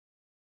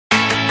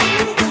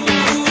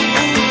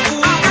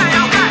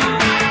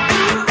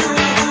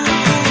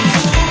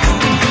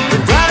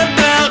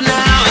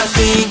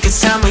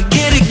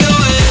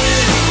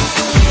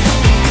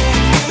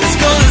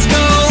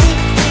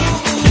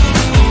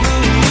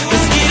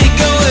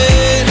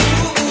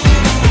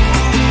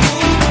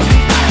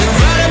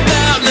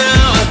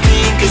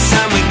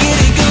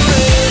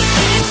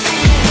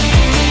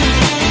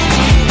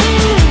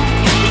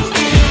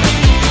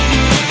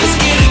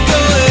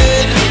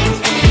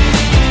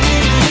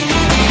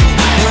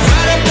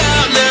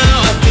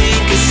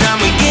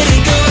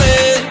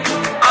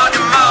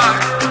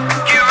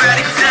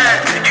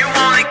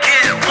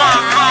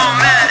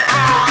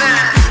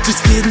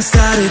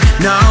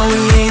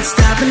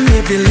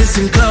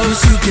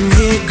can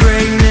hear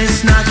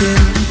greatness knocking.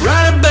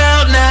 Right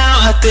about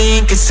now, I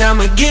think it's time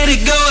to get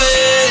it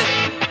going.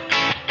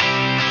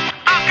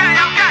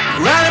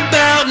 Right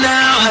about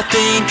now, I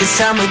think it's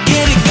time to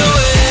get it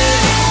going.